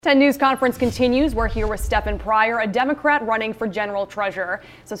10 News Conference continues. We're here with Stefan Pryor, a Democrat running for general treasurer.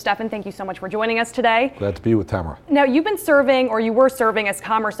 So Stefan, thank you so much for joining us today. Glad to be with Tamara. Now, you were serving as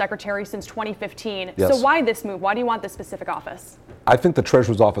Commerce Secretary since 2015. Yes. So why this move? Why do you want this specific office? I think the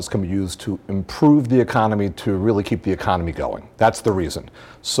Treasurer's Office can be used to improve the economy, to really keep the economy going. That's the reason.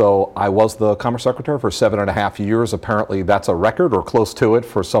 So I was the Commerce Secretary for 7.5 years. Apparently that's a record or close to it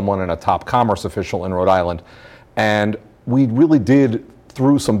for someone in a top commerce official in Rhode Island. And we really did,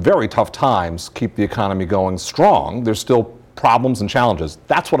 through some very tough times, keep the economy going strong. There's still problems and challenges.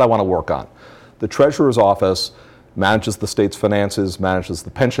 That's what I want to work on. The Treasurer's Office manages the state's finances, manages the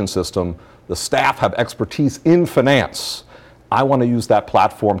pension system. The staff have expertise in finance. I want to use that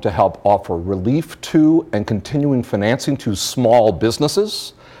platform to help offer relief to and continuing financing to small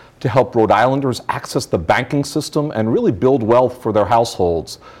businesses, to help Rhode Islanders access the banking system and really build wealth for their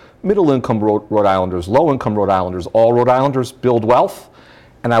households. Middle-income Rhode Islanders, low-income Rhode Islanders, all Rhode Islanders build wealth.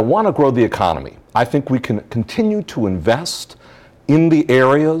 And I want to grow the economy. I think we can continue to invest in the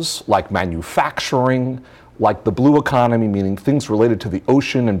areas like manufacturing, like the blue economy, meaning things related to the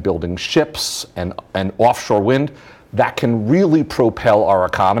ocean and building ships and offshore wind, that can really propel our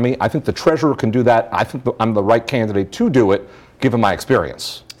economy. I think the Treasurer can do that. I think I'm the right candidate to do it, given my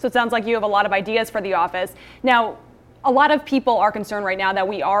experience. So it sounds like you have a lot of ideas for the office. Now, a lot of people are concerned right now that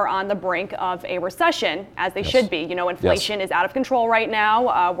we are on the brink of a recession, as they should be. You know, inflation is out of control right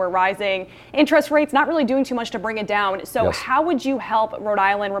now. We're rising interest rates, not really doing too much to bring it down. So how would you help Rhode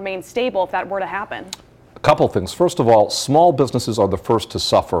Island remain stable if that were to happen? A couple of things. First of all, small businesses are the first to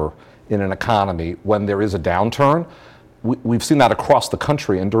suffer in an economy when there is a downturn. We've seen that across the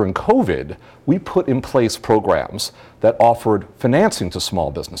country, and during COVID, we put in place programs that offered financing to small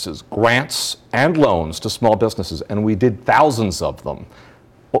businesses, grants and loans to small businesses, and we did thousands of them.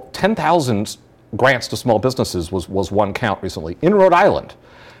 10,000 grants to small businesses was one count recently in Rhode Island.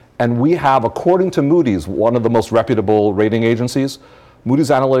 And we have, according to Moody's, one of the most reputable rating agencies,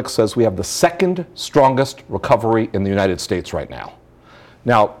 Moody's Analytics says we have the second strongest recovery in the United States right now.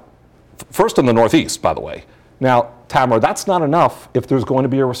 Now, first in the Northeast, by the way. Now, Tamara, that's not enough if there's going to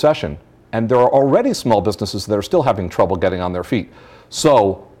be a recession. And there are already small businesses that are still having trouble getting on their feet.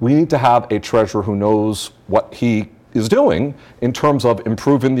 So we need to have a treasurer who knows what he is doing in terms of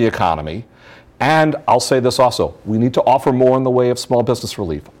improving the economy. And I'll say this also, we need to offer more in the way of small business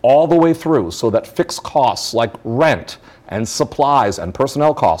relief all the way through so that fixed costs like rent and supplies and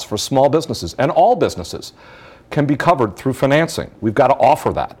personnel costs for small businesses and all businesses can be covered through financing. We've got to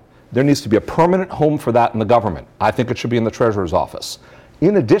offer that. There needs to be a permanent home for that in the government. I think it should be in the Treasurer's Office.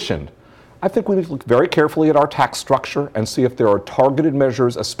 In addition, I think we need to look very carefully at our tax structure and see if there are targeted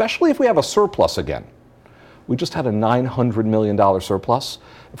measures, especially if we have a surplus again. We just had a $900 million surplus.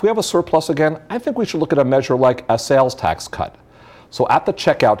 If we have a surplus again, I think we should look at a measure like a sales tax cut. So at the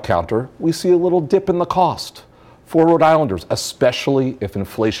checkout counter, we see a little dip in the cost for Rhode Islanders, especially if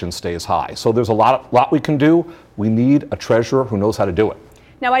inflation stays high. So there's a lot we can do. We need a treasurer who knows how to do it.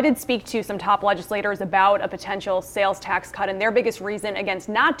 Now, I did speak to some top legislators about a potential sales tax cut, and their biggest reason against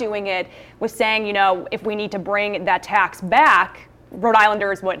not doing it was saying, you know, if we need to bring that tax back, Rhode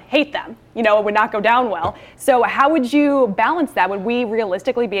Islanders would hate them. You know, it would not go down well. So how would you balance that? Would we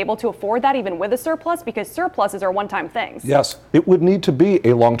realistically be able to afford that even with a surplus? Because surpluses are one-time things. Yes, it would need to be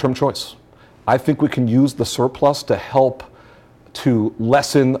a long-term choice. I think we can use the surplus to help to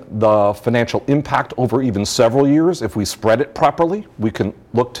lessen the financial impact over even several years if we spread it properly. We can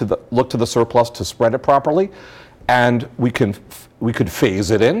look to the surplus to spread it properly, and we could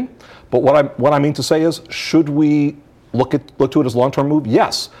phase it in. But what I mean to say is, should we look to it as a long-term move?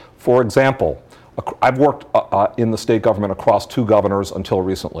 Yes. For example, I've worked in the state government across 2 governors until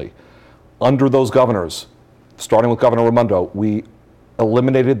recently. Under those governors, starting with Governor Raimondo, we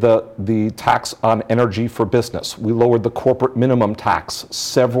eliminated the tax on energy for business. We lowered the corporate minimum tax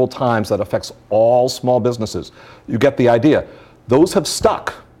several times. That affects all small businesses. You get the idea. Those have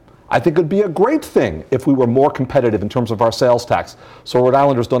stuck. I think it'd be a great thing if we were more competitive in terms of our sales tax, so Rhode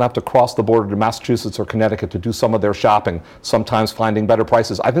Islanders don't have to cross the border to Massachusetts or Connecticut to do some of their shopping, sometimes finding better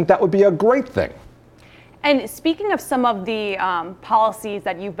prices. I think that would be a great thing. And speaking of some of the policies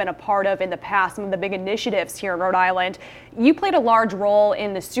that you've been a part of in the past, some of the big initiatives here in Rhode Island, you played a large role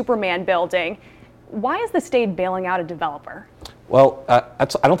in the Superman building. Why is the state bailing out a developer? Well,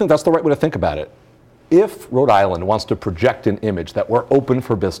 I don't think that's the right way to think about it. If Rhode Island wants to project an image that we're open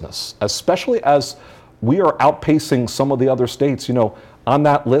for business, especially as we are outpacing some of the other states, you know, on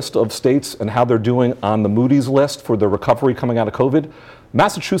that list of states and how they're doing on the Moody's list for the recovery coming out of COVID,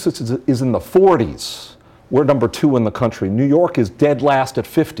 Massachusetts is in the 40s. We're number 2 in the country. New York is dead last at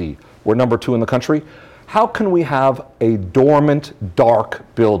 50. We're number 2 in the country. How can we have a dormant, dark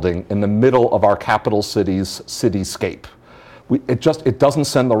building in the middle of our capital city's cityscape? It doesn't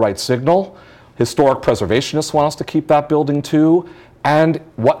send the right signal. Historic preservationists want us to keep that building too. And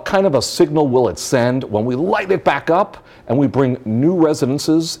what kind of a signal will it send when we light it back up and we bring new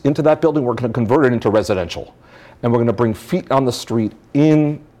residences into that building? We're going to convert it into residential. And we're going to bring feet on the street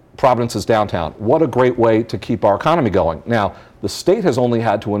in Providence's downtown. What a great way to keep our economy going. Now, the state has only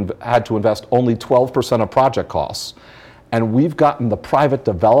had to invest only 12% of project costs. And we've gotten the private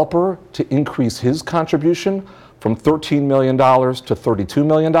developer to increase his contribution from $13 million to $32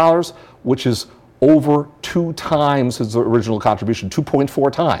 million, which is over 2 times his original contribution,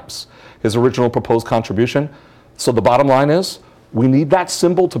 2.4 times his original proposed contribution. So the bottom line is, we need that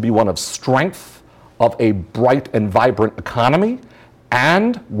symbol to be one of strength, of a bright and vibrant economy,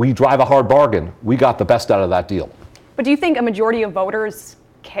 and we drive a hard bargain. We got the best out of that deal. But do you think a majority of voters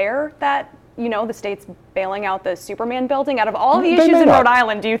care that, the state's bailing out the Superman building? Out of all the issues in Rhode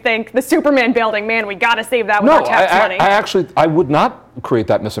Island, do you think the Superman building, man, we got to save that with our tax money? I would not create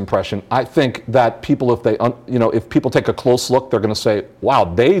that misimpression. I think that people, if people take a close look, they're going to say, wow,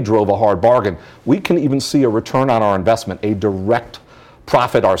 they drove a hard bargain. We can even see a return on our investment, a direct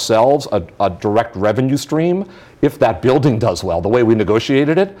profit ourselves, a direct revenue stream, if that building does well, the way we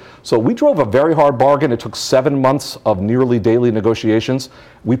negotiated it. So we drove a very hard bargain. It took 7 months of nearly daily negotiations.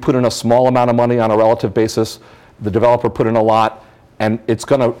 We put in a small amount of money on a relative basis. The developer put in a lot, and it's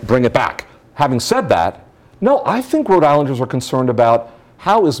going to bring it back. Having said that, no, I think Rhode Islanders are concerned about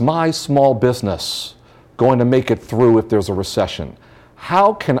how is my small business going to make it through if there's a recession?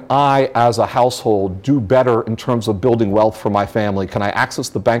 How can I, as a household, do better in terms of building wealth for my family? Can I access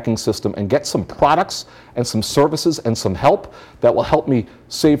the banking system and get some products and some services and some help that will help me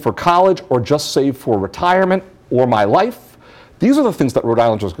save for college or just save for retirement or my life? These are the things that Rhode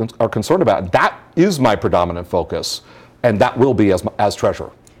Islanders are concerned about. That is my predominant focus, and that will be as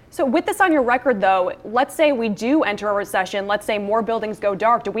treasurer. So with this on your record, though, let's say we do enter a recession, let's say more buildings go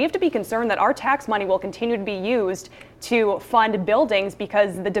dark. Do we have to be concerned that our tax money will continue to be used to fund buildings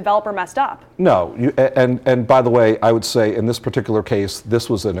because the developer messed up? No, and by the way, I would say in this particular case, this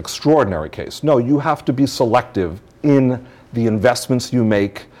was an extraordinary case. No, you have to be selective in the investments you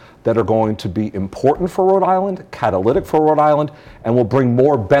make that are going to be important for Rhode Island, catalytic for Rhode Island, and will bring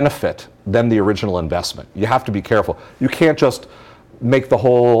more benefit than the original investment. You have to be careful. You can't just make the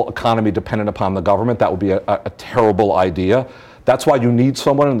whole economy dependent upon the government. That would be a terrible idea. That's why you need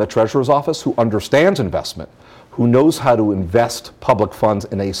someone in the treasurer's office who understands investment, who knows how to invest public funds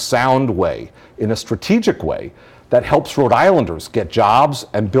in a sound way, in a strategic way that helps Rhode Islanders get jobs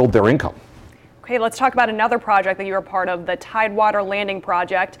and build their income. Okay, let's talk about another project that you were part of, the Tidewater Landing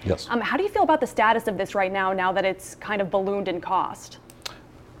project. Yes. How do you feel about the status of this right now that it's kind of ballooned in cost?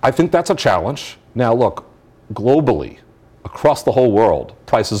 I think that's a challenge. Now look, globally, across the whole world,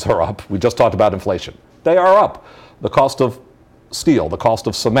 prices are up. We just talked about inflation. They are up. The cost of steel, the cost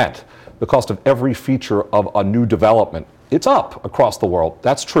of cement, the cost of every feature of a new development, it's up across the world.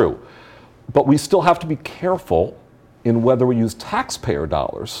 That's true. But we still have to be careful in whether we use taxpayer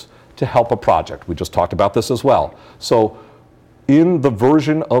dollars to help a project. We just talked about this as well. So in the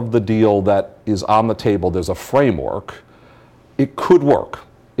version of the deal that is on the table, there's a framework. It could work.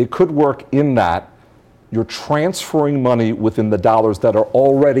 It could work in that you're transferring money within the dollars that are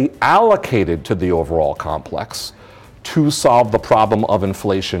already allocated to the overall complex to solve the problem of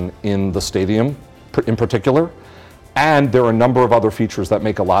inflation in the stadium in particular. And there are a number of other features that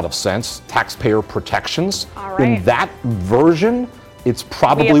make a lot of sense. Taxpayer protections. All right. In that version, it's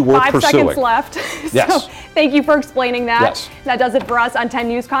probably worth pursuing. We have 5 seconds left. Yes. So thank you for explaining that. Yes. That does it for us on 10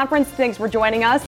 News Conference. Thanks for joining us.